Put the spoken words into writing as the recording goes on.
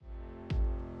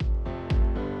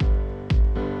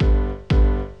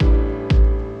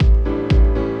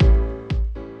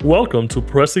Welcome to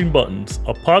Pressing Buttons,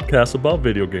 a podcast about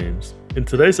video games. In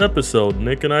today's episode,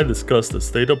 Nick and I discuss the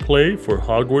state of play for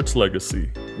Hogwarts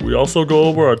Legacy. We also go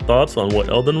over our thoughts on what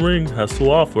Elden Ring has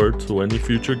to offer to any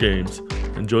future games.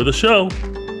 Enjoy the show!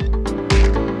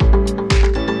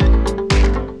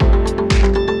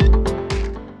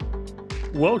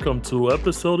 Welcome to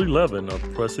episode 11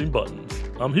 of Pressing Buttons.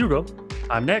 I'm Hugo.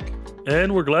 I'm Nick.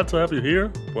 And we're glad to have you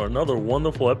here for another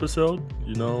wonderful episode.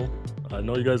 I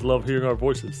know you guys love hearing our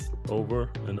voices over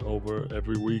and over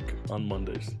every week on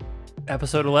Mondays.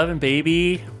 Episode 11,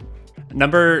 baby.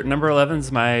 Number 11 is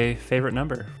my favorite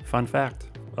number. Fun fact.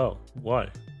 Oh, why?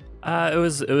 It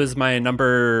was my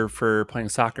number for playing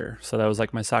soccer. So that was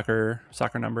like my soccer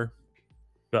number.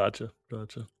 Gotcha.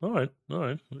 All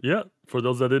right. Yeah, for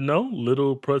those that didn't know,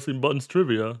 little Pressing Buttons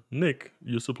trivia, Nick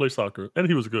used to play soccer, and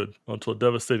he was good until a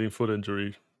devastating foot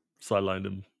injury sidelined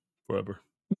him forever.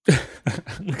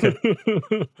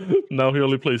 Now he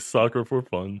only plays soccer for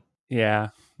fun. Yeah,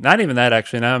 not even that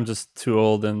actually. Now I'm just too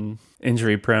old and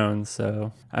injury prone,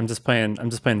 so I'm just playing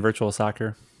virtual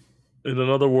soccer. In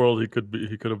another world, he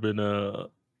could have been a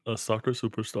soccer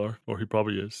superstar, or he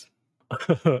probably is.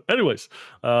 Anyways,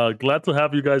 glad to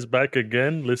have you guys back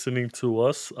again listening to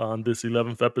us on this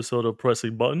 11th episode of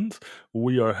Pressing Buttons.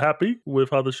 We are happy with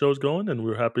how the show's going, and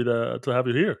we're happy to have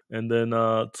you here. And then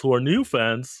to our new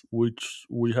fans, which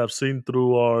we have seen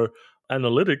through our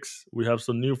analytics, we have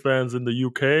some new fans in the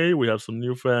UK, we have some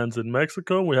new fans in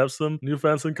Mexico, we have some new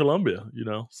fans in Colombia,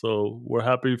 so we're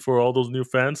happy for all those new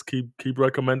fans. Keep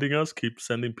recommending us, keep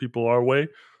sending people our way.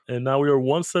 And now we are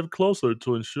one step closer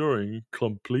to ensuring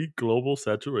complete global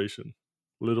saturation.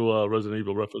 Little Resident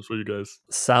Evil reference for you guys.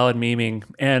 Solid memeing.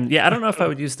 And yeah, I don't know if I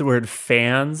would use the word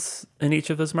fans in each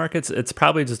of those markets. It's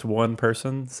probably just one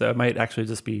person. So it might actually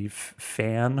just be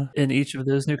fan in each of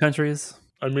those new countries.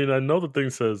 I mean, I know the thing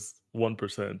says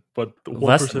 1%, but 1%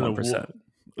 less than 1%. Of what?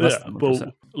 Less than 1%.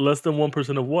 But less than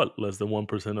 1% of what? Less than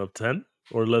 1% of 10?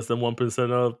 Or less than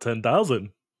 1% of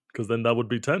 10,000? Because then that would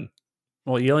be 10.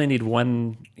 Well, you only need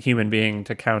one human being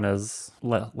to count as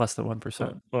less than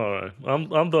 1%. All right,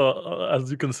 I'm the as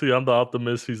you can see, I'm the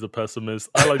optimist. He's the pessimist.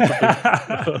 I like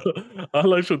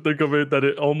to think of it that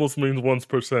it almost means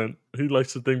 1%. He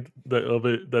likes to think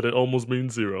that it almost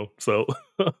means 0. So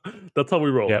that's how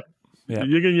we roll. Yep.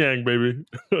 Yin and yang, baby.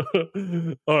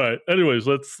 All right. Anyways,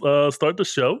 let's start the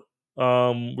show.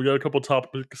 We got a couple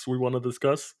topics we want to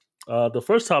discuss. The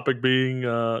first topic being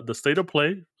the state of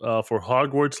play for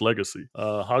Hogwarts Legacy.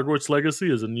 Hogwarts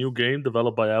Legacy is a new game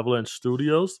developed by Avalanche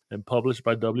Studios and published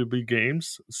by WB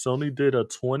Games. Sony did a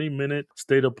 20-minute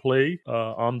state of play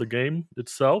on the game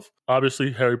itself.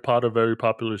 Obviously, Harry Potter, very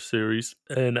popular series.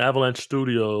 And Avalanche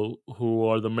Studio, who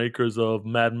are the makers of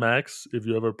Mad Max, if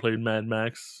you ever played Mad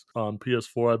Max on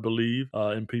PS4, I believe,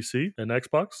 and PC and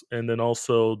Xbox. And then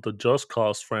also the Just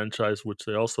Cause franchise, which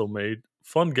they also made.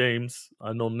 Fun games.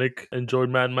 I know Nick enjoyed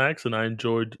Mad Max, and I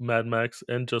enjoyed Mad Max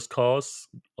and Just Cause.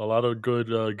 A lot of good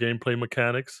gameplay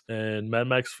mechanics, and Mad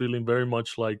Max feeling very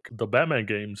much like the Batman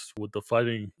games with the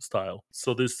fighting style.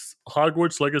 So this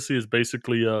Hogwarts Legacy is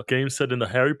basically a game set in the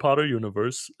Harry Potter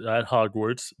universe at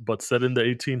Hogwarts, but set in the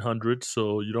 1800s,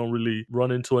 so you don't really run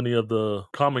into any of the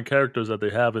common characters that they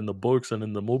have in the books and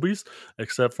in the movies,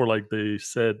 except for, like they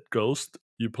said, Ghost.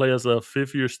 You play as a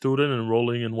fifth-year student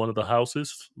enrolling in one of the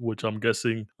houses, which I'm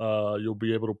guessing you'll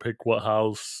be able to pick what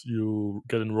house you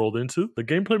get enrolled into. The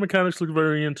gameplay mechanics look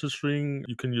very interesting.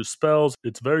 You can use spells.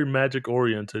 It's very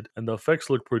magic-oriented, and the effects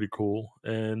look pretty cool.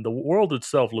 And the world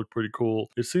itself looked pretty cool.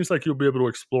 It seems like you'll be able to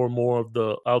explore more of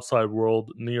the outside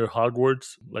world near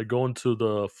Hogwarts, like going to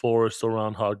the forest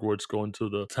around Hogwarts, going to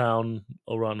the town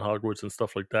around Hogwarts and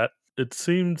stuff like that. It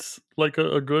seems like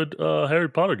a good Harry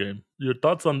Potter game. Your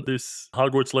thoughts on this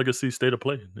Hogwarts Legacy state of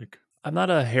play, Nick? I'm not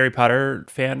a Harry Potter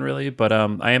fan really, but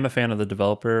I am a fan of the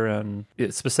developer, and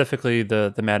specifically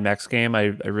the Mad Max game. I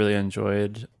really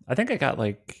enjoyed. I think I got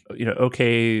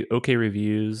okay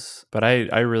reviews, but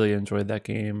I really enjoyed that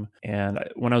game. And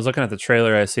when I was looking at the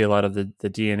trailer, I see a lot of the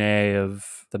DNA of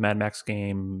the Mad Max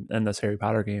game and this Harry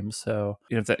Potter game. So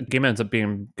if that game ends up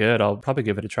being good, I'll probably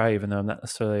give it a try, even though I'm not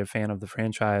necessarily a fan of the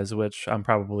franchise, which I'm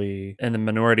probably in the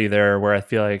minority there, where I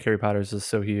feel like Harry Potter is just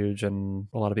so huge and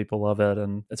a lot of people love it,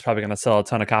 and it's probably going to sell a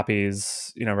ton of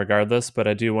copies, regardless. But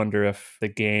I do wonder if the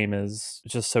game is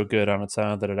just so good on its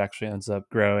own that it actually ends up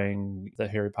growing the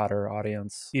Harry Potter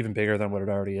audience even bigger than what it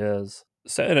already is.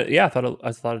 So yeah, I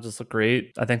thought it just looked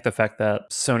great. I think the fact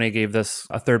that Sony gave this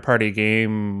a third-party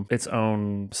game its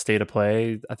own state of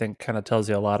play, I think kind of tells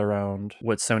you a lot around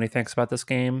what Sony thinks about this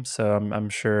game. So I'm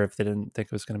sure if they didn't think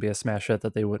it was going to be a smash hit,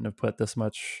 that they wouldn't have put this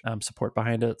much support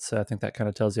behind it. So I think that kind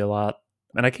of tells you a lot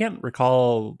And I can't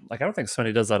recall, like, I don't think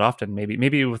Sony does that often.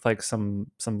 Maybe with like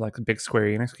some like big Square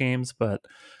Enix games, but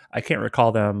I can't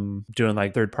recall them doing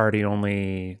like third party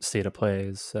only state of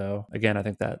plays. So again, I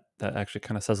think that actually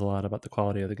kind of says a lot about the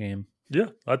quality of the game. Yeah,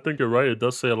 I think you're right. It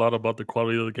does say a lot about the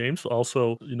quality of the games.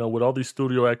 Also, with all these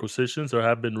studio acquisitions, there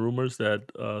have been rumors that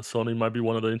Sony might be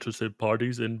one of the interested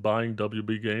parties in buying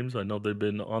WB Games. I know they've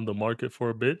been on the market for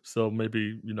a bit. So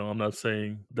maybe, I'm not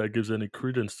saying that gives any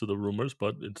credence to the rumors,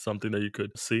 but it's something that you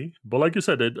could see. But like you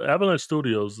said, Avalanche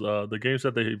Studios, the games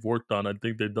that they've worked on, I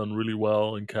think they've done really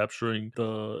well in capturing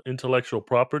the intellectual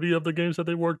property of the games that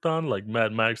they worked on. Like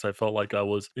Mad Max, I felt like I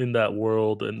was in that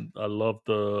world, and I love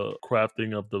the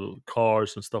crafting of the cars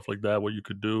and stuff like that, what you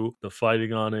could do, the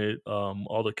fighting on it,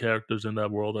 all the characters in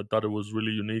that world. I thought it was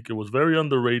really unique. It was very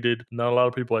underrated. Not a lot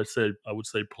of people, I would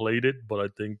say, played it, but I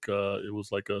think it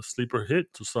was like a sleeper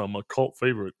hit to some, a cult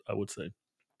favorite, I would say.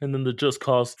 And then the Just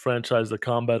Cause franchise, the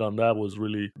combat on that was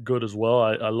really good as well.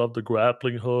 I love the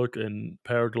grappling hook and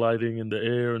paragliding in the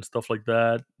air and stuff like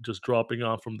that, just dropping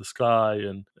off from the sky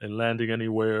and landing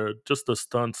anywhere. Just the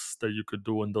stunts that you could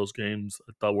do in those games,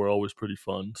 I thought were always pretty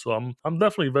fun. So I'm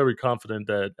definitely very confident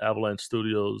that Avalanche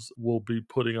Studios will be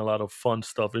putting a lot of fun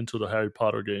stuff into the Harry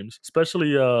Potter games,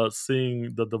 especially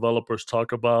seeing the developers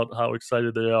talk about how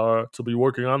excited they are to be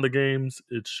working on the games.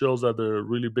 It shows that they're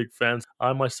really big fans.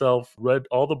 I myself read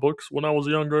all the books when I was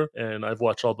younger, and I've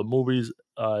watched all the movies.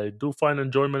 I do find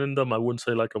enjoyment in them. I wouldn't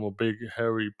say like I'm a big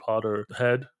Harry Potter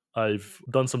head. I've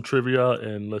done some trivia,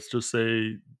 and let's just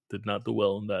say did not do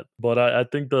well in that. But I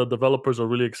think the developers are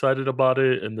really excited about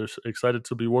it, and they're excited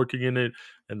to be working in it,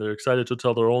 and they're excited to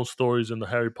tell their own stories in the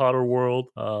Harry Potter world.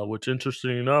 Which,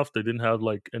 interesting enough, they didn't have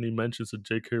like any mentions of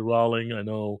J.K. Rowling. I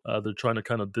know they're trying to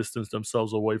kind of distance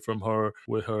themselves away from her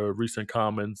with her recent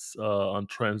comments on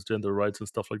transgender rights and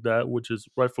stuff like that, which is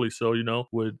rightfully so.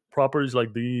 With properties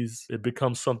like these, it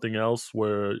becomes something else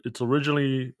where it's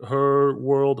originally her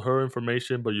world, her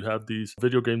information, but you have these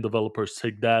video game developers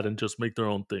take that and just make their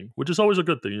own thing, which is always a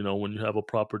good thing, when you have a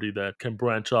property that can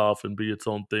branch off and be its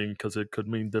own thing, because it could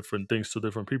mean different things to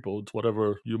different people. It's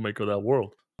whatever you make of that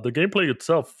world. The gameplay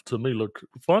itself to me looked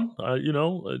fun.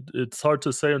 It's hard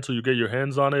to say until you get your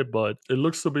hands on it, but it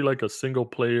looks to be like a single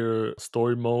player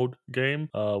story mode game,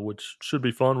 which should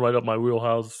be fun, right up my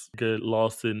wheelhouse. Get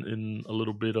lost in a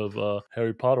little bit of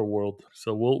Harry Potter world.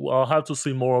 So I'll have to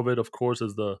see more of it, of course,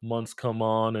 as the months come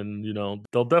on, and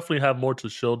they'll definitely have more to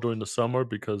show during the summer,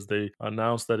 because they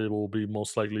announced that it will be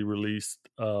most likely released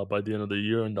by the end of the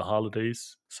year in the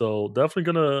holidays. So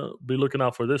definitely gonna be looking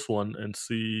out for this one and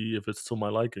see if it's to my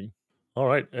liking. All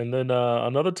right, and then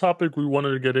another topic we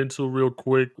wanted to get into real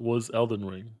quick was Elden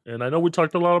Ring. And I know we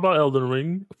talked a lot about Elden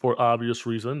Ring for obvious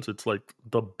reasons. It's like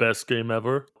the best game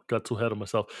ever. Got too ahead of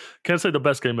myself. Can't say the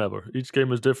best game ever. Each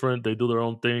game is different. They do their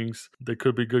own things. They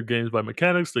could be good games by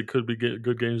mechanics. They could be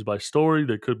good games by story.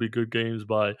 They could be good games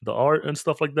by the art and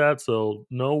stuff like that. So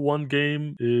no one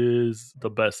game is the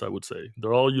best, I would say.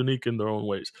 They're all unique in their own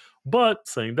ways. But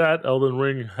saying that, Elden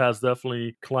Ring has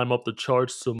definitely climbed up the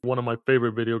charts to one of my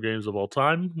favorite video games of all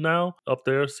time now, up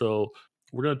there. So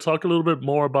we're going to talk a little bit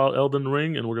more about Elden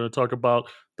Ring, and we're going to talk about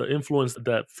the influence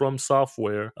that From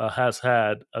Software has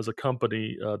had as a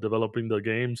company developing the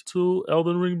games to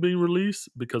Elden Ring being released,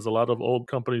 because a lot of old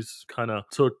companies kind of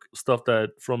took stuff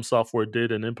that From Software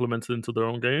did and implemented into their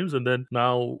own games, and then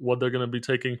now what they're going to be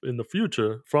taking in the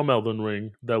future from Elden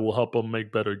Ring that will help them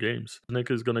make better games. Nick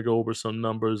is going to go over some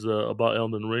numbers about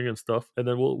Elden Ring and stuff, and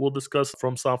then we'll discuss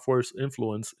From Software's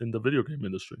influence in the video game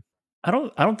industry. I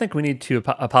don't think we need to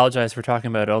apologize for talking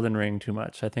about Elden Ring too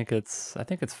much. I think it's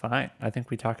fine. I think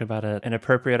we talked about it an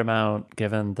appropriate amount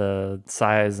given the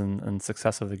size and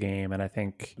success of the game. And I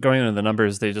think going into the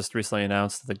numbers, they just recently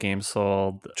announced that the game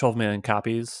sold 12 million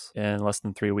copies in less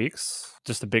than 3 weeks.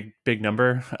 Just a big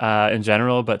number in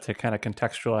general, but to kind of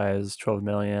contextualize 12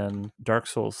 million, Dark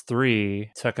Souls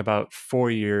 3 took about 4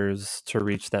 years to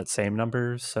reach that same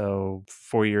number. So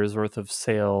 4 years worth of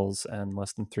sales in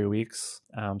less than 3 weeks.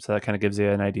 So that kind of gives you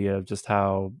an idea of just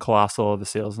how colossal of a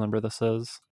sales number this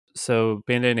is. So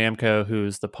Bandai Namco,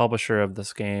 who's the publisher of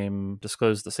this game,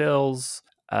 disclosed the sales.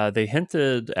 They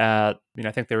hinted at,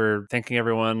 I think they were thanking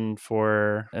everyone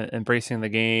for embracing the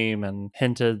game, and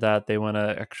hinted that they want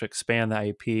to actually expand the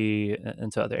IP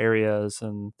into other areas.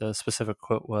 And the specific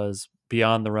quote was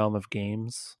beyond the realm of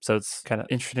games. So it's kind of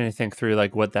interesting to think through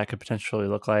like what that could potentially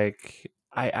look like.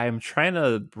 I'm trying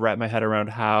to wrap my head around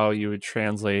how you would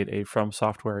translate a From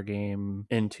Software game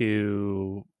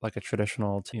into like a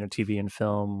traditional, TV and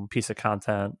film piece of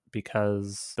content,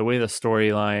 because the way the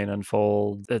storyline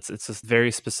unfolds, it's just very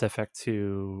specific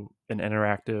to an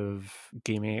interactive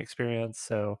gaming experience.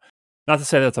 So Not to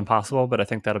say that's impossible, but I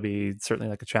think that'll be certainly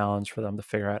like a challenge for them to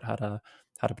figure out how to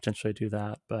potentially do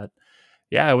that. But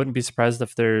yeah, I wouldn't be surprised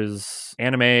if there's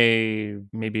anime,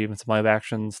 maybe even some live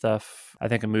action stuff. I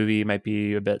think a movie might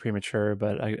be a bit premature,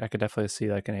 but I could definitely see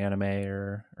like an anime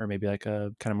or maybe like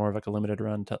a kind of more of like a limited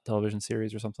run television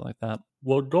series or something like that.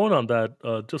 Well, going on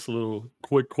that, just a little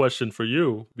quick question for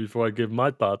you before I give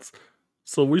my thoughts.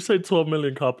 So we say 12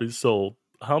 million copies sold.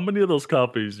 How many of those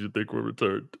copies you think were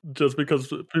returned? Just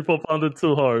because people found it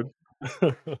too hard.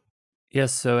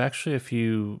 Yes, so actually, if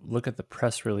you look at the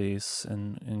press release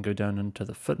and go down into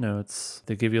the footnotes,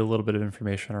 they give you a little bit of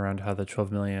information around how the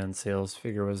 12 million sales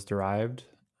figure was derived.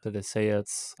 So they say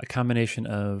it's a combination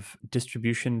of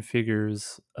distribution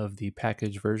figures of the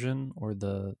package version or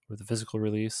the physical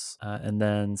release, and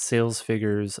then sales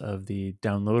figures of the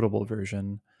downloadable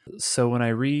version. So when I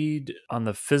read on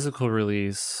the physical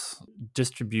release,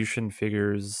 distribution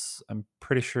figures, I'm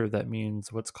pretty sure that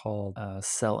means what's called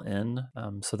sell in.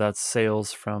 So that's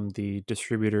sales from the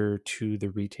distributor to the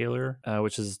retailer,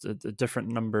 which is a different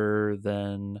number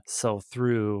than sell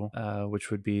through,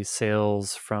 which would be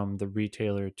sales from the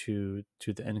retailer to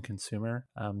the end consumer.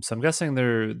 So I'm guessing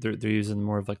they're using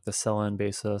more of like the sell in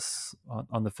basis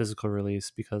on the physical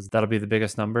release because that'll be the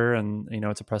biggest number, and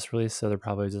it's a press release, so they're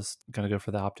probably just going to go for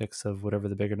the optics of whatever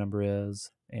the bigger number is.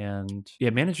 And yeah,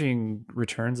 managing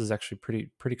returns is actually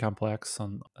pretty complex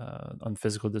on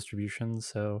physical distribution.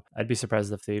 So I'd be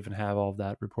surprised if they even have all of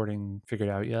that reporting figured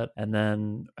out yet. And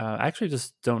then I actually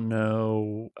just don't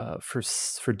know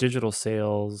for digital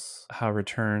sales how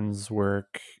returns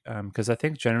work, because I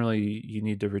think generally you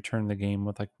need to return the game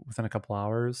within a couple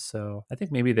hours. So I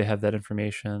think maybe they have that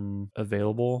information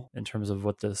available in terms of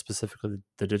what specifically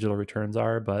the digital returns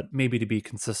are, but maybe to be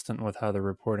consistent with how they're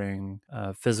reporting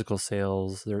physical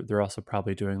sales, they're also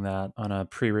probably doing that on a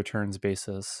pre-returns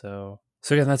basis. So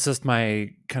again, that's just my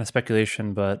kind of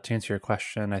speculation. But to answer your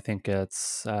question, I think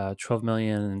it's 12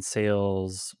 million in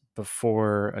sales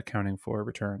before accounting for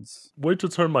returns. Way to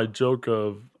turn my joke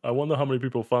of I wonder how many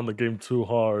people found the game too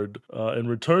hard and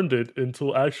returned it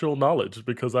into actual knowledge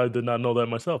because I did not know that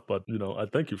myself. But I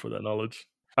thank you for that knowledge.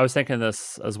 I was thinking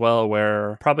this as well,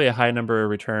 where probably a high number of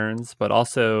returns, but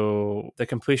also the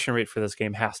completion rate for this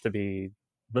game has to be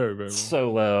Very, very low.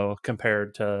 so low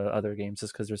compared to other games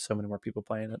just because there's so many more people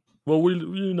playing it. Well,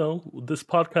 this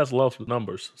podcast loves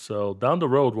numbers. So down the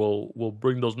road, we'll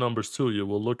bring those numbers to you.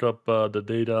 We'll look up the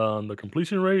data on the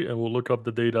completion rate, and we'll look up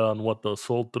the data on what the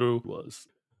sold through was.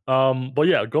 But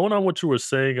yeah, going on what you were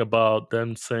saying about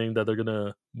them saying that they're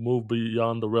gonna move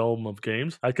beyond the realm of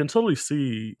games, I can totally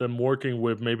see them working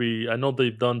with maybe. I know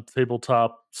they've done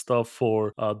tabletop stuff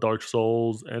for Dark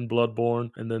Souls and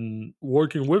Bloodborne, and then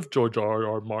working with George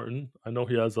R. Martin. I know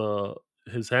he has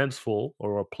his hands full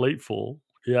or a plate full.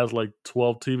 He has like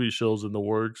 12 TV shows in the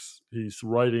works. He's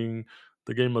writing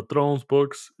the Game of Thrones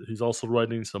books. He's also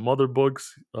writing some other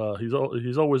books.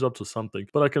 He's always up to something.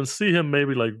 But I can see him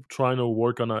maybe like trying to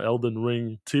work on an Elden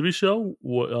Ring TV show.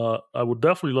 I would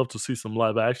definitely love to see some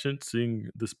live action, seeing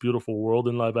this beautiful world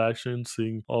in live action,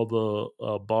 seeing all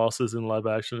the bosses in live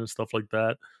action and stuff like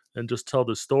that, and just tell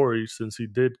the story since he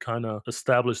did kind of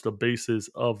establish the basis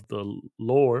of the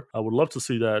lore. I would love to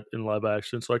see that in live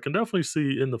action. So I can definitely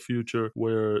see in the future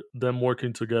where them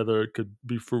working together could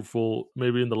be fruitful,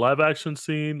 maybe in the live action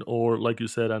scene or, like you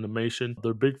said, animation.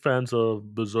 They're big fans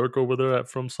of Berserk over there at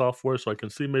From Software. So I can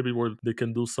see maybe where they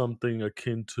can do something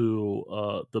akin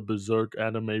to the Berserk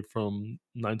anime from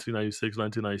 1996,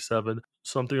 1997.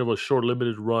 Something of a short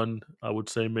limited run. I would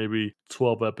say maybe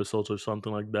 12 episodes or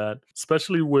something like that.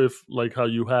 Especially with like how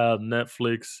you have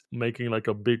Netflix making like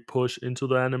a big push into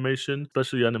the animation,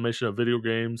 especially animation of video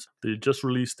games. They just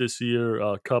released this year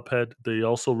Cuphead. They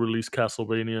also released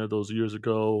Castlevania those years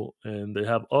ago, and they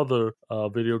have other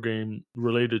video game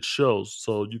related shows.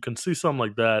 So you can see something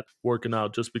like that working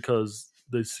out just because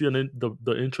they see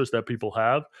the interest that people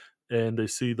have, and they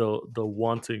see the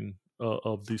wanting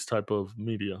of these type of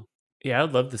media. Yeah,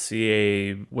 I'd love to see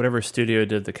a whatever studio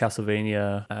did the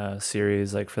Castlevania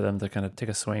series, like for them to kind of take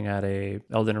a swing at a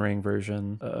Elden Ring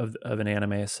version of an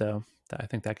anime. So I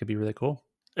think that could be really cool.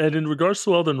 And in regards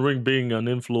to Elden Ring being an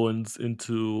influence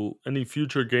into any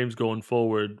future games going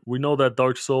forward, we know that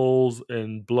Dark Souls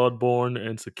and Bloodborne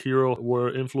and Sekiro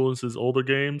were influences older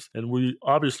games, and we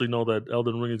obviously know that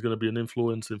Elden Ring is going to be an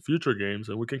influence in future games,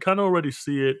 and we can kind of already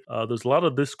see it. There's a lot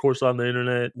of discourse on the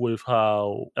internet with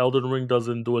how Elden Ring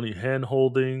doesn't do any hand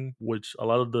holding, which a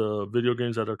lot of the video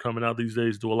games that are coming out these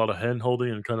days do a lot of hand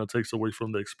holding and kind of takes away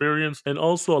from the experience, and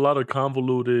also a lot of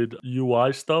convoluted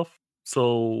UI stuff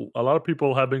So a lot of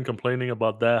people have been complaining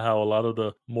about that, how a lot of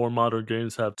the more modern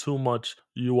games have too much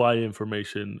UI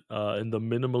information, and the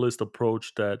minimalist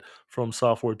approach that From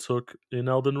Software took in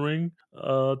Elden Ring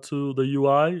to the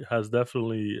UI has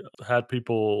definitely had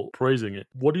people praising it.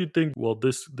 What do you think? Well,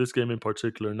 this game in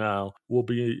particular now will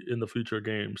be in the future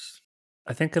games.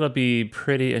 I think it'll be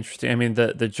pretty interesting. I mean,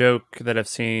 the joke that I've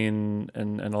seen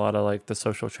in a lot of like the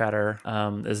social chatter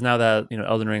is now that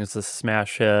Elden Ring is this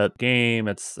smash hit game.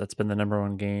 It's been the number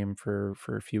one game for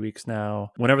a few weeks now.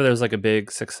 Whenever there's like a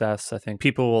big success, I think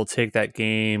people will take that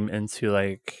game into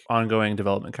like ongoing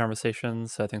development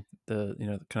conversations. So I think the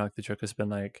kind of like the joke has been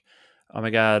like, oh my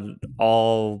god,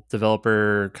 all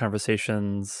developer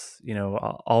conversations,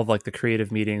 all of like the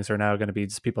creative meetings are now going to be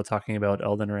just people talking about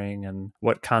Elden Ring and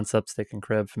what concepts they can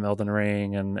crib from Elden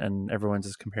Ring, and everyone's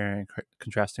just comparing and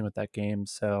contrasting with that game.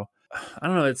 So I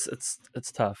don't know, it's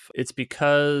tough. It's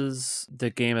because the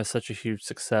game is such a huge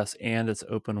success and it's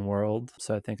open world.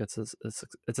 So I think it's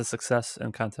a success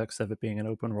in context of it being an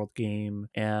open world game,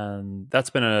 and that's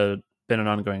been an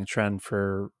ongoing trend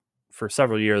for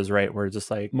several years, right? Where just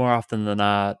like more often than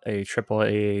not, a triple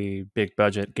A big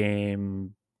budget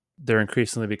game, they're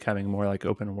increasingly becoming more like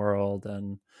open world,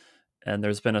 and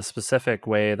there's been a specific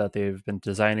way that they've been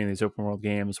designing these open world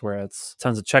games where it's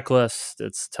tons of checklists,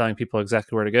 it's telling people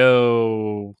exactly where to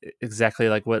go, exactly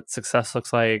like what success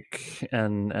looks like,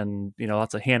 and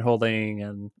lots of hand holding,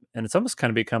 and it's almost kind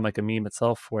of become like a meme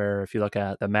itself, where if you look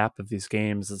at the map of these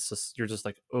games, it's just you're just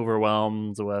like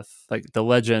overwhelmed with like the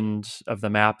legend of the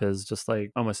map is just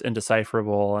like almost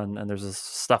indecipherable, and there's this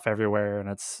stuff everywhere, and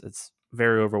it's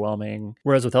very overwhelming.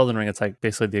 Whereas with Elden Ring, it's like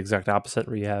basically the exact opposite,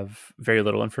 where you have very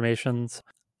little information.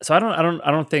 So I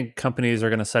don't think companies are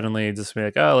going to suddenly just be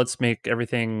like, oh, let's make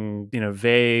everything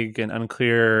vague and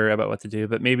unclear about what to do.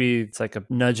 But maybe it's like a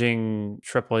nudging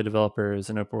AAA developers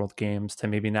and open world games to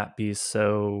maybe not be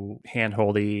so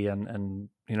handholdy and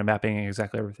mapping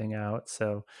exactly everything out.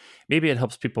 So maybe it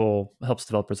helps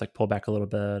developers like pull back a little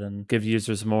bit and give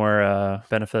users more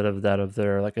benefit of that, of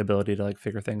their like ability to like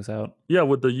figure things out. Yeah,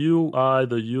 with the UI,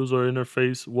 the user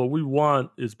interface, what we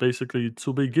want is basically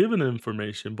to be given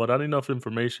information, but not enough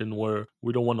information where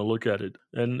we don't want to look at it.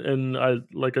 And I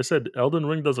like I said, Elden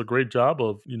Ring does a great job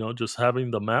of, just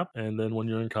having the map, and then when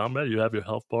you're in combat, you have your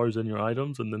health bars and your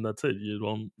items, and then that's it. You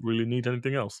don't really need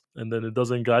anything else. And then it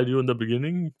doesn't guide you in the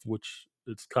beginning, which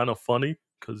it's kind of funny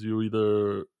because you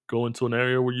either go into an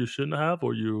area where you shouldn't have,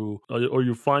 or you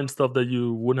find stuff that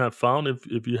you wouldn't have found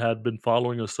if you had been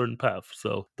following a certain path.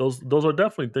 So those are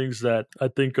definitely things that I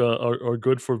think are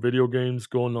good for video games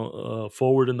going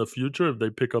forward in the future, if they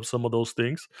pick up some of those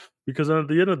things. Because at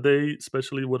the end of the day,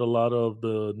 especially with a lot of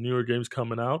the newer games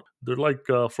coming out, they're like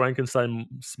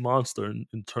Frankenstein's monster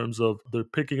in terms of they're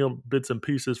picking up bits and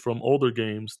pieces from older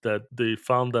games that they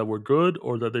found that were good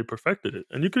or that they perfected it.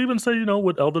 And you could even say,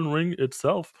 with Elden Ring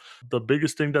itself, the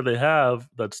biggest thing that they have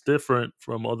that's different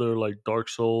from other like Dark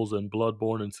Souls and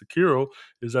Bloodborne and Sekiro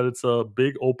is that it's a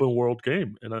big open world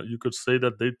game. And you could say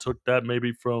that they took that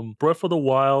maybe from Breath of the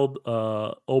Wild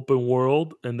open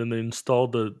world, and then they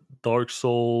installed the Dark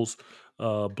Souls,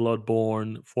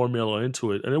 Bloodborne formula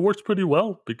into it. And it works pretty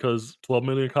well because 12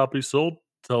 million copies sold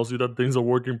tells you that things are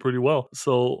working pretty well.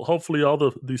 So hopefully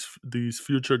all these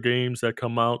future games that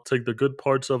come out take the good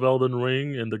parts of Elden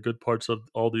Ring and the good parts of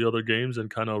all the other games and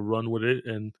kind of run with it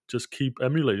and just keep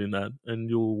emulating that. And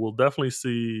you will definitely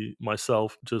see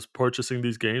myself just purchasing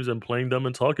these games and playing them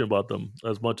and talking about them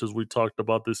as much as we talked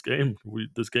about this game.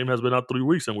 This game has been out 3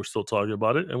 weeks and we're still talking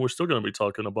about it, and we're still going to be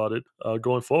talking about it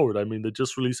going forward. I mean, they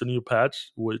just released a new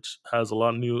patch which has a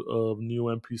lot of new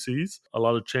NPCs, a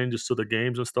lot of changes to the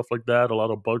games and stuff like that, a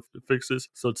lot of bug fixes.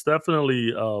 So it's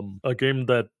definitely a game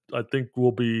that I think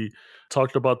will be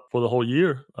talked about for the whole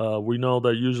year. We know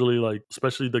that usually, like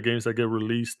especially the games that get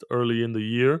released early in the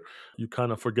year, you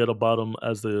kind of forget about them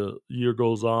as the year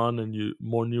goes on and you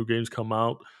more new games come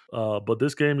out. But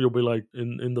this game, you'll be like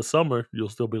in the summer, you'll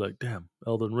still be like, damn,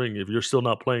 Elden Ring. If you're still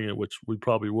not playing it, which we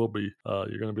probably will be,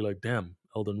 you're gonna be like, damn,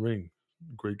 Elden Ring,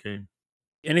 great game.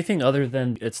 Anything other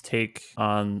than its take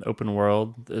on open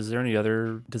world, is there any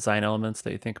other design elements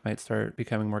that you think might start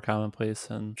becoming more commonplace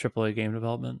in AAA game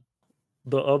development?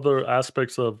 The other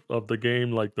aspects of the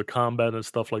game, like the combat and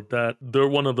stuff like that, they're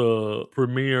one of the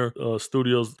premier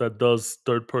studios that does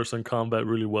third person combat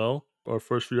really well. Our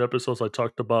first few episodes, I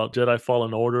talked about Jedi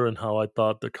Fallen Order and how I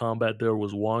thought the combat there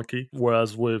was wonky.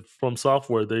 Whereas with From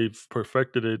Software, they've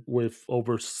perfected it with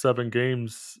over 7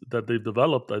 games that they've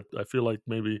developed. I feel like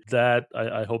maybe that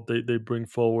I hope they bring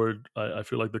forward. I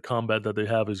feel like the combat that they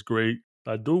have is great.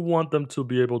 I do want them to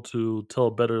be able to tell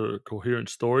a better coherent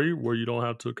story where you don't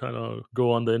have to kind of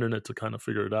go on the internet to kind of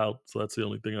figure it out. So that's the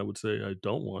only thing I would say I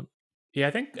don't want. Yeah,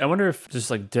 I wonder if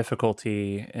just like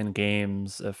difficulty in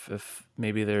games, if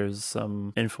maybe there's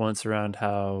some influence around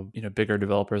how bigger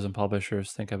developers and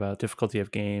publishers think about difficulty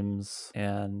of games,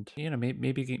 and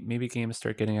maybe games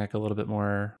start getting like a little bit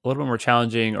more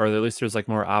challenging, or at least there's like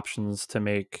more options to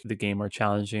make the game more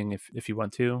challenging if you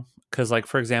want to. Because like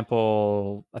for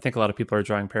example, I think a lot of people are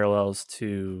drawing parallels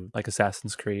to like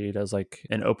Assassin's Creed as like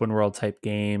an open world type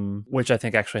game, which I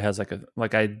think actually has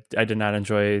I did not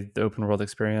enjoy the open world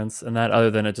experience and that, other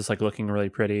than it just like looking really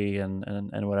pretty and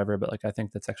whatever. But like I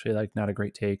think that's actually like not a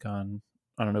great take on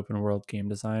an open world game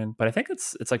design. But I think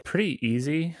it's like pretty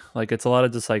easy. Like it's a lot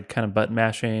of just like kind of button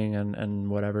mashing and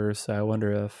whatever. So I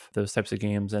wonder if those types of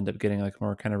games end up getting like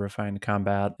more kind of refined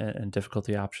combat and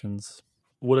difficulty options.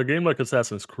 With a game like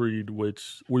Assassin's Creed,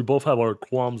 which we both have our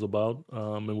qualms about,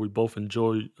 and we both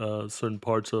enjoy certain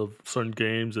parts of certain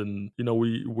games, and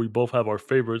we both have our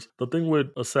favorites. The thing with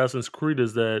Assassin's Creed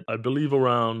is that I believe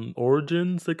around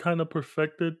Origins they kind of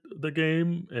perfected the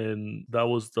game, and that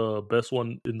was the best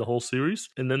one in the whole series.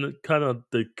 And then it kind of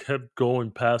they kept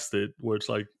going past it, where it's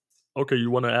like, okay,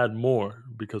 you want to add more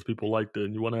because people liked it,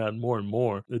 and you want to add more and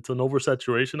more. It's an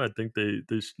oversaturation. I think they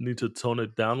need to tone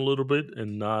it down a little bit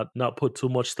and not put too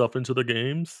much stuff into the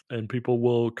games, and people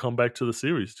will come back to the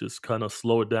series. Just kind of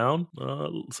slow it down.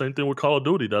 Same thing with Call of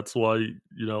Duty. That's why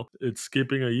it's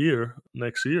skipping a year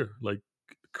next year. Like,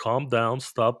 calm down,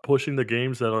 stop pushing the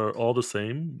games that are all the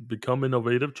same, become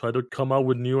innovative, try to come out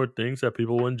with newer things that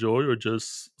people will enjoy, or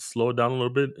just slow it down a little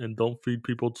bit and don't feed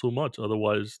people too much.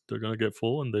 Otherwise, they're going to get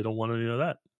full and they don't want any of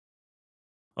that.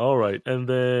 All right. And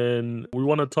then we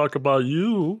want to talk about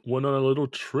you went on a little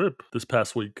trip this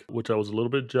past week, which I was a little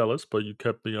bit jealous, but you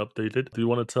kept me updated. Do you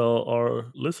want to tell our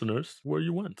listeners where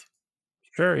you went?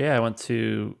 Sure. Yeah, I went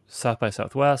to South by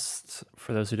Southwest.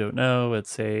 For those who don't know,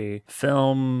 it's a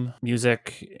film,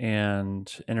 music, and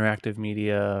interactive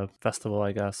media festival,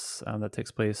 I guess, that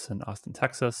takes place in Austin,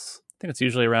 Texas. I think it's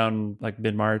usually around like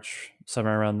mid March,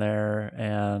 somewhere around there.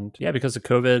 And yeah, because of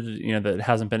COVID, that it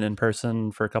hasn't been in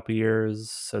person for a couple years.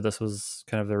 So this was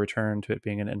kind of the return to it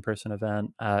being an in person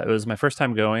event. It was my first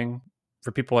time going.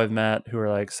 For people I've met who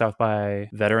are like South by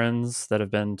veterans that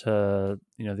have been to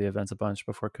the events a bunch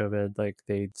before COVID, like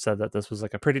they said that this was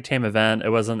like a pretty tame event. It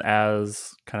wasn't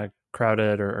as kind of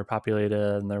crowded or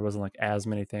populated, and there wasn't like as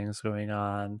many things going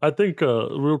on. I think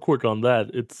real quick on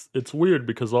that, it's weird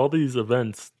because all these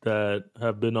events that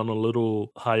have been on a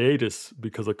little hiatus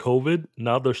because of COVID,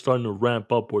 now they're starting to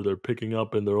ramp up where they're picking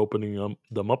up and they're opening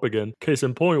them up again. Case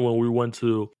in point, when we went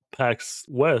to PAX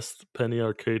West, Penny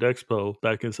Arcade Expo,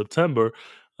 back in September,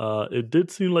 it did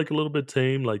seem like a little bit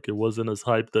tame, like it wasn't as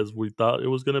hyped as we thought it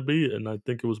was going to be. And I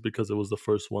think it was because it was the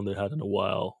first one they had in a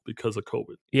while because of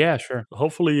COVID. Yeah, sure.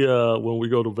 Hopefully, when we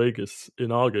go to Vegas in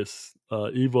August,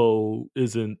 Evo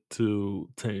isn't too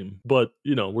tame. But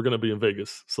we're gonna be in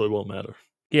Vegas, so it won't matter.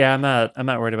 Yeah, I'm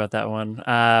not worried about that one.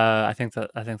 I think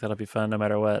that'll be fun no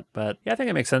matter what. But yeah, I think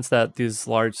it makes sense that these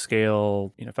large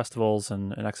scale, festivals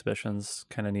and exhibitions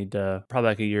kind of need to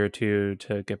probably like a year or two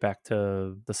to get back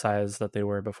to the size that they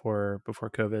were before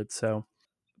COVID. So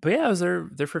but yeah, I was there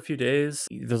for a few days.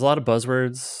 There's a lot of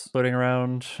buzzwords floating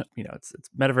around. It's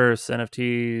metaverse,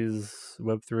 NFTs,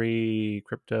 Web3,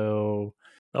 crypto.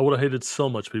 I would have hated so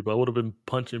much people. I would have been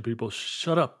punching people.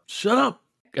 Shut up! Shut up!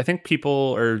 I think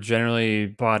people are generally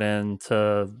bought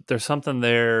into there's something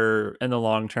there in the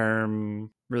long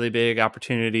term, really big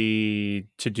opportunity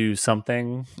to do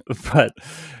something, but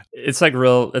it's like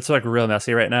real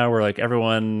messy right now where like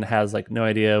everyone has like no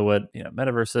idea what,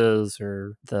 metaverse is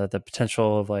or the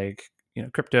potential of like,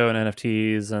 crypto and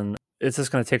NFTs, and it's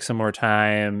just going to take some more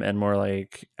time and more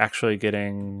like actually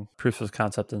getting proofs of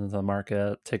concept into the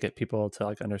market to get people to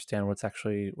like understand what's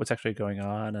actually going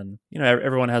on. And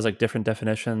everyone has like different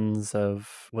definitions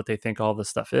of what they think all this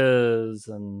stuff is,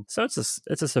 and so it's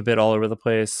just a bit all over the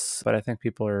place. But I think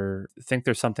people are think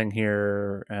there's something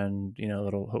here, and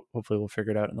it'll hopefully we'll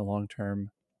figure it out in the long term.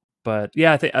 But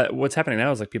yeah, I think what's happening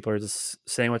now is like people are just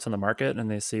saying what's on the market,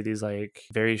 and they see these like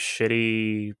very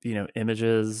shitty,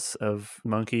 images of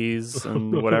monkeys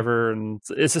and whatever, and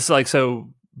it's just like so.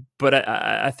 But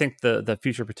I think the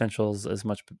future potential is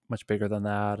much bigger than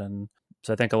that, and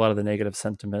so I think a lot of the negative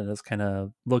sentiment is kind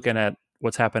of looking at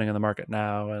what's happening in the market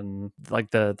now and like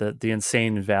the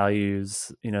insane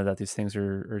values that these things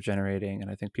are generating, and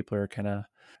I think people are kind of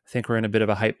think we're in a bit of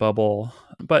a hype bubble,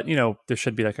 but there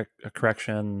should be like a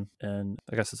correction, and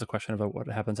I guess it's a question about what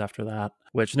happens after that,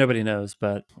 which nobody knows,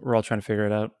 but we're all trying to figure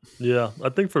it out. Yeah, I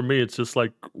think for me, it's just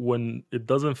like when it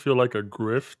doesn't feel like a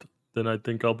grift. then I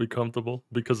think I'll be comfortable.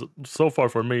 Because so far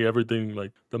for me, everything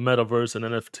like the metaverse and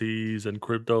NFTs and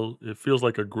crypto, it feels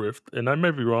like a grift. And I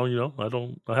may be wrong,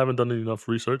 I haven't done enough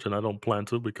research, and I don't plan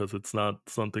to because it's not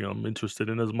something I'm interested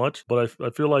in as much. But I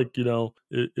feel like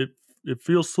it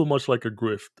feels too much like a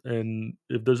grift. And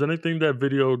if there's anything that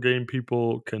video game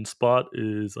people can spot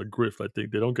is a grift. I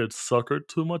think they don't get suckered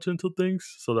too much into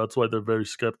things, so that's why they're very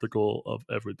skeptical of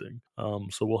everything.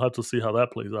 So we'll have to see how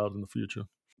that plays out in the future.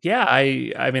 Yeah,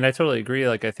 I mean, I totally agree.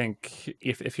 Like, I think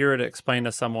if you were to explain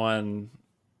to someone,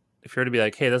 if you were to be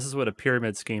like, "Hey, this is what a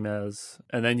pyramid scheme is,"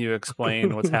 and then you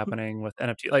explain what's happening with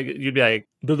NFT, like you'd be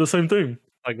They're the same thing.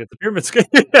 like it's a pyramid scheme.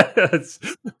 It's-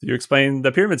 you explain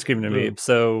the pyramid scheme to Yeah. me,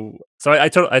 so I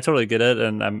totally get it,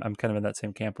 and I'm kind of in that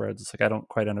same camp where it's like I don't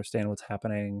quite understand what's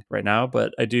happening right now,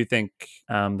 but I do think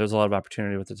there's a lot of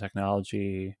opportunity with the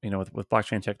technology, with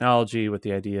blockchain technology, with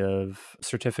the idea of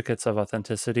certificates of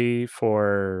authenticity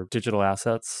for digital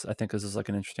assets. I think this is like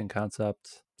an interesting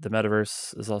concept. The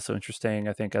metaverse is also interesting.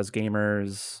 I think as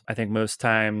gamers, I think most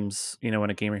times, when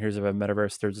a gamer hears about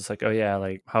metaverse, they're just like, oh yeah,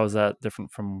 like how is that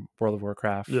different from World of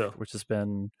Warcraft, Yeah. which has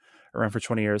been around for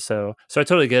 20 years. So I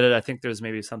totally get it. I think there's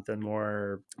maybe something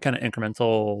more kind of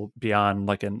incremental beyond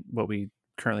like in what we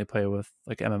currently play with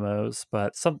like MMOs,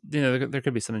 but there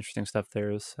could be some interesting stuff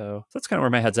there. So that's kind of where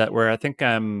my head's at, where I think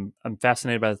I'm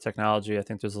fascinated by the technology. I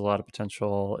think there's a lot of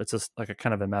potential. It's just like a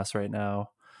kind of a mess right now,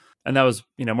 and that was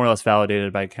more or less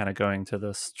validated by kind of going to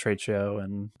this trade show,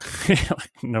 and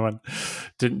like no one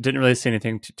didn't really see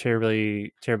anything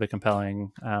terribly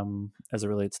compelling as it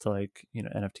relates to like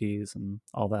NFTs and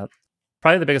all that.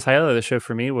 Probably the biggest highlight of the show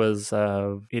for me was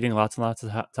eating lots and lots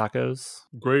of tacos.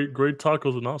 Great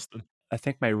tacos in Austin. I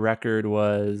think my record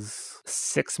was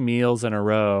 6 meals in a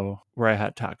row where I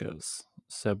had tacos.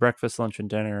 So breakfast, lunch, and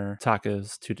dinner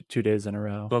tacos 2 days in a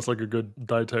row. Sounds like a good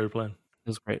dietary plan. It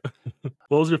was great.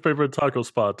 What was your favorite taco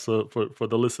spot? So for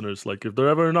the listeners, like if they're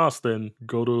ever in Austin,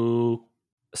 go to.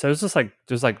 So it's just like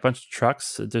there's like a bunch of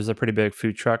trucks. There's a pretty big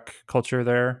food truck culture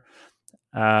there.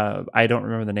 I don't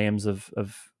remember the names of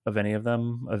any of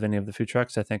them, of any of the food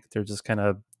trucks. I think they're just kind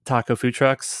of taco food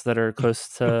trucks that are close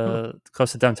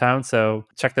to downtown. So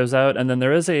check those out. And then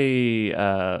there is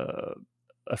a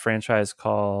franchise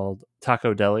called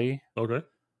Taco Deli, Okay,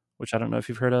 which I don't know if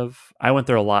you've heard of. I went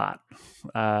there a lot.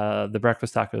 The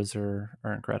breakfast tacos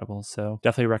are incredible. So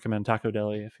definitely recommend Taco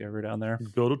Deli if you're ever down there.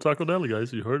 go to Taco Deli,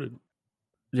 guys. You heard it.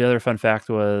 The other fun fact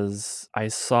was I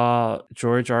saw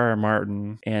George R. R.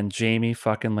 Martin and Jamie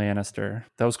fucking Lannister.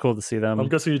 That was cool to see I'm them.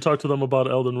 guessing you talked to them about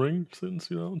Elden Ring since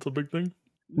it's a big thing.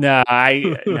 No,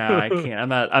 I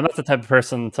can't. I'm not the type of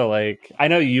person to like. I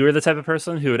know you are the type of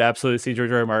person who would absolutely see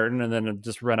George R. R. Martin and then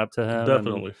just run up to him and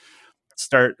Definitely.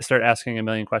 start asking a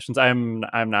million questions. I'm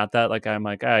not that. Like I'm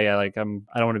like, oh yeah, like I don't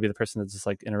want to be the person that just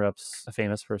like interrupts a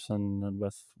famous person and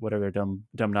with whatever dumb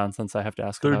nonsense I have to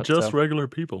ask They're about. just So regular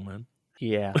people, man.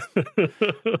 yeah,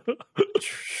 the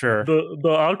sure. the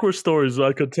awkward stories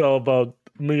I could tell about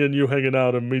me and you hanging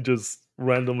out and me just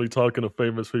randomly talking to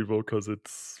famous people because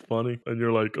it's funny, and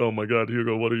you're like, "Oh my god,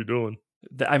 Hugo, what are you doing?"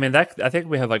 I mean, that I think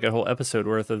we have like a whole episode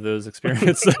worth of those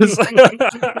experiences.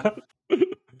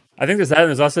 I think there's that. And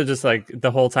there's also just like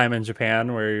the whole time in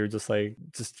Japan where you're just like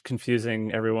just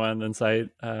confusing everyone in sight.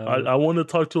 I want to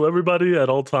talk to everybody at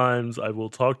all times. I will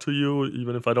talk to you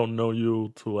even if I don't know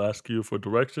you to ask you for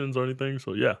directions or anything.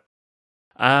 So yeah,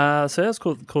 So that's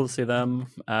cool to see them.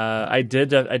 I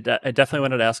definitely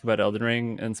wanted to ask about Elden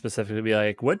Ring and specifically be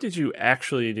like, what did you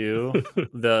actually do?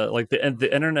 The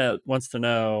internet wants to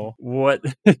know what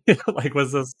like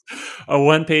was this a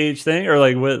 1 page thing or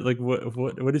like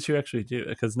what did you actually do?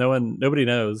 Because nobody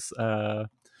knows.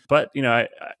 But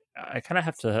I kind of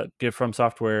have to give From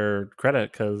Software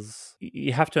credit because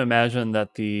you have to imagine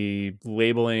that the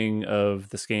labeling of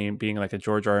this game being like a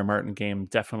George R. R. Martin game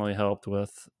definitely helped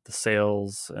with the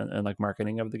sales and like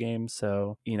marketing of the game.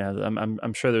 So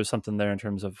I'm sure there's something there in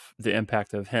terms of the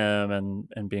impact of him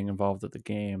and being involved with the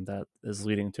game that is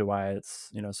leading to why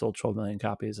it's sold 12 million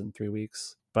copies in 3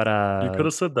 weeks. But you could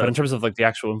have said but in that. terms of like the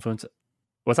actual influence,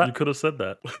 what's You that? could have said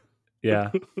that.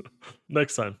 Yeah.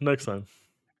 Next time, next time.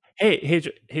 Hey,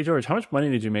 George, how much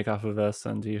money did you make off of this?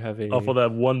 And do you have Off of a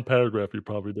that one paragraph, you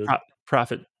probably did.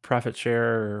 profit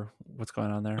share or what's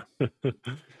going on there?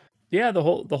 Yeah, the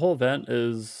whole event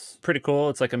is pretty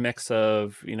cool. It's like a mix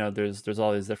of there's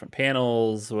all these different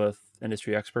panels with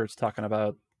industry experts talking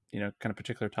about kind of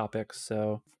particular topics.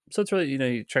 So it's really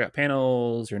you check out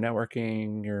panels, you're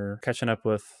networking, you're catching up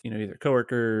with either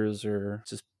coworkers or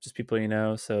just people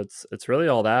So it's really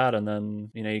all that, and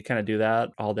then you kind of do that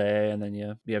all day, and then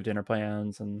you have dinner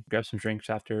plans and grab some drinks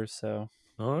after. So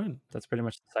All right. that's pretty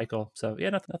much the cycle. So yeah,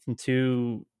 nothing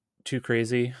too too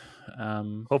crazy.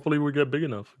 Um, Hopefully, we get big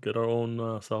enough, get our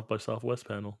own South by Southwest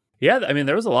panel. yeah, I mean,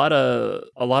 there was a lot of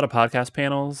podcast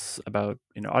panels about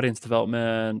audience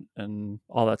development and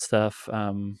all that stuff.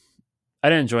 I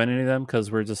didn't join any of them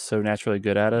because we're just so naturally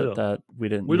good at it Yeah, that we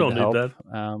didn't we need the don't need help. that.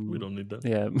 We don't need that.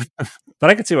 Yeah, but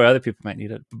I can see why other people might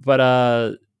need it. But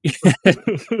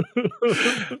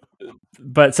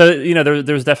so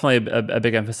there's definitely a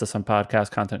big emphasis on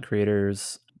podcast content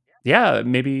creators. Yeah,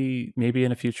 maybe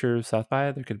in a future South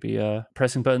by there could be a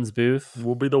pressing buttons booth,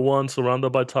 We'll be the one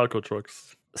surrounded by taco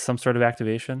trucks. some sort of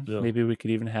activation. Yeah. Maybe we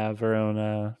could even have our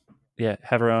own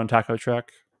have our own taco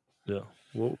truck. Yeah,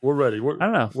 we're ready. I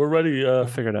don't know. We're ready. We'll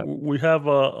figure it out. We have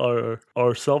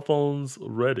our cell phones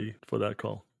ready for that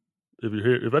call.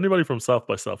 If anybody from South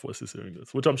by Southwest is hearing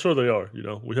this, which I'm sure they are,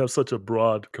 we have such a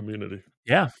broad community.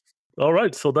 Yeah. All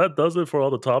right, so that does it for all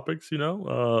the topics.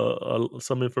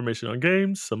 Some information on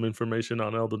games, some information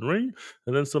on Elden Ring,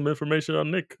 and then some information on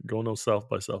Nick going on South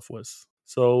by Southwest.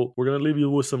 So we're gonna leave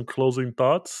you with some closing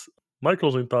thoughts. My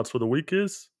closing thoughts for the week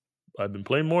is I've been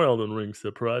playing more Elden Ring.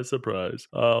 Surprise, surprise.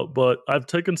 But I've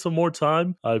taken some more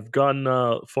time. I've gotten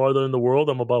farther in the world.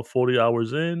 I'm about 40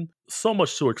 hours in. So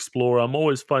much to explore. I'm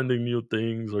always finding new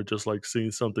things or just like seeing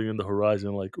something in the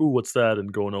horizon, like, ooh, what's that?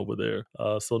 And going over there.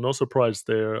 So no surprise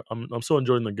there. I'm so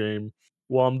enjoying the game.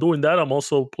 While I'm doing that, I'm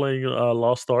also playing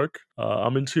Lost Ark.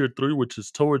 I'm in tier 3, which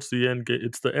is towards the end game.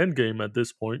 It's the end game at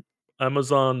this point.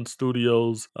 Amazon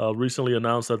Studios recently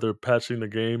announced that they're patching the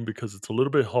game because it's a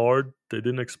little bit hard. They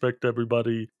didn't expect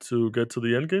everybody to get to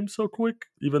the end game so quick,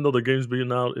 even though the game's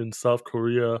been out in South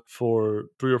Korea for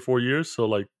 3 or 4 years. So,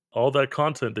 like, all that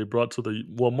content they brought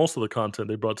most of the content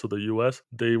they brought to the US,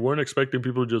 they weren't expecting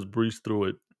people to just breeze through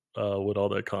it with all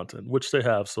that content, which they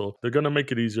have. So, they're going to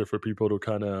make it easier for people to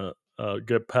kind of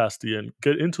get past the end,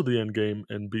 get into the end game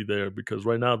and be there, because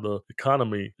right now the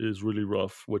economy is really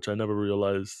rough, which I never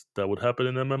realized that would happen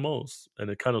in MMOs. And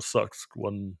it kind of sucks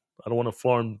when I don't want to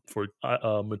farm for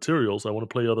materials. I want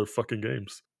to play other fucking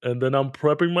games. And then I'm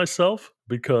prepping myself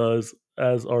because,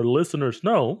 as our listeners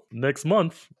know, next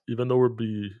month, even though we're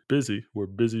busy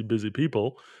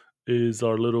people, is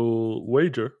our little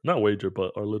not wager,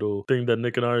 but our little thing that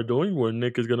Nick and I are doing, where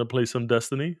Nick is going to play some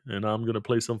Destiny and I'm going to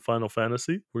play some Final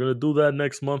Fantasy. We're going to do that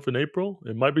next month in April.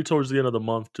 It might be towards the end of the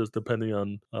month, just depending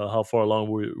on how far along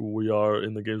we are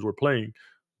in the games we're playing.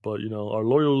 But, our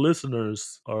loyal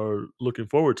listeners are looking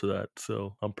forward to that.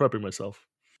 So I'm prepping myself.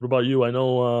 What about you? I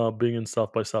know being in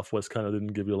South by Southwest kind of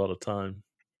didn't give you a lot of time.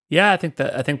 Yeah, I think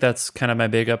that's kind of my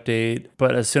big update.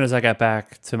 But as soon as I got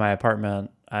back to my apartment,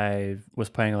 I was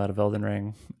playing a lot of Elden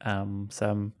Ring.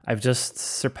 I've just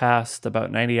surpassed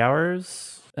about 90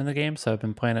 hours in the game, so I've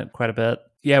been playing it quite a bit.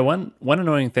 Yeah, one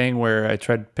annoying thing where I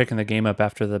tried picking the game up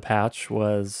after the patch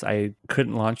was I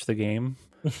couldn't launch the game.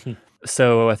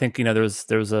 So I think they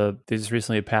just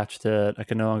recently patched it. I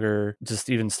could no longer just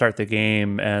even start the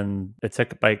game, and it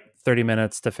took like 30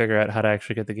 minutes to figure out how to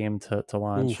actually get the game to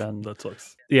launch. Oof, and that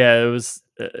sucks. yeah, it was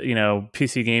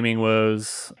PC gaming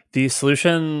woes. The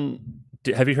solution.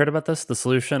 Have you heard about this? The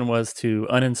solution was to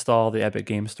uninstall the Epic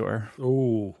Game Store.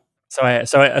 Oh. So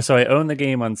I own the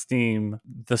game on Steam.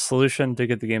 The solution to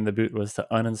get the game to boot was to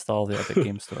uninstall the Epic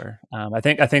Game Store. I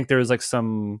think there was like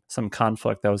some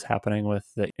conflict that was happening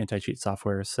with the anti-cheat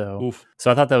software. So Oof.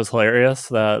 I thought that was hilarious.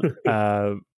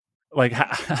 That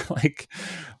like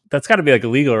that's got to be like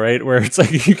illegal, right? Where it's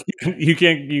like you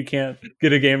can't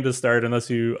get a game to start unless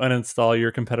you uninstall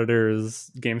your competitor's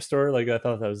game store. Like, I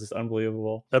thought that was just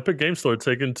unbelievable. Epic Game Store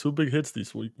taking 2 big hits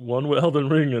this week. One with Elden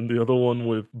Ring and the other one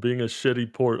with being a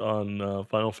shitty port on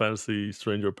Final Fantasy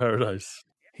Stranger of Paradise.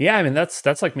 Yeah, I mean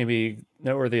that's like maybe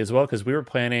noteworthy as well, because we were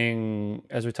planning,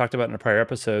 as we talked about in a prior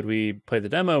episode, we played the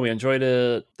demo, we enjoyed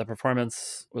it. The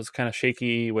performance was kind of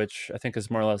shaky, which I think has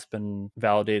more or less been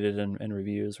validated in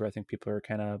reviews, where I think people are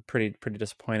kind of pretty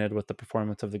disappointed with the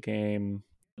performance of the game.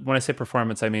 When I say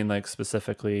performance, I mean like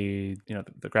specifically,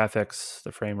 the graphics,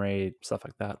 the frame rate, stuff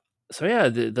like that. So yeah,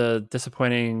 the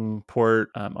disappointing port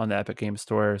on the Epic Game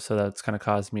Store. So that's kind of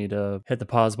caused me to hit the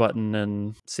pause button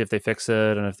and see if they fix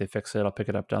it. And if they fix it, I'll pick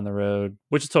it up down the road,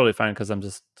 which is totally fine because I'm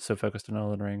just so focused on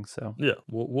Elden Ring. So yeah,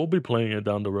 we'll be playing it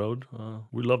down the road.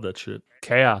 We love that shit.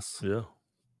 Chaos. Yeah.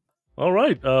 All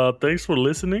right. Thanks for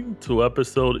listening to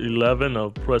episode 11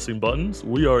 of Pressing Buttons.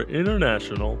 We are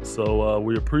international, so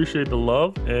we appreciate the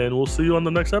love, and we'll see you on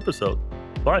the next episode.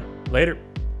 Bye. Later.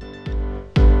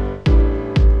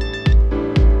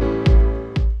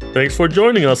 Thanks for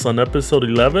joining us on episode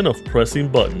 11 of Pressing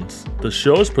Buttons. The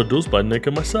show is produced by Nick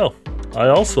and myself. I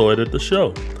also edit the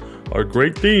show. Our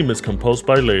great theme is composed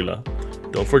by Layla.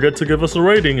 Don't forget to give us a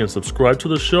rating and subscribe to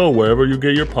the show wherever you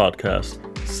get your podcasts.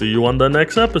 See you on the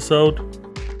next episode.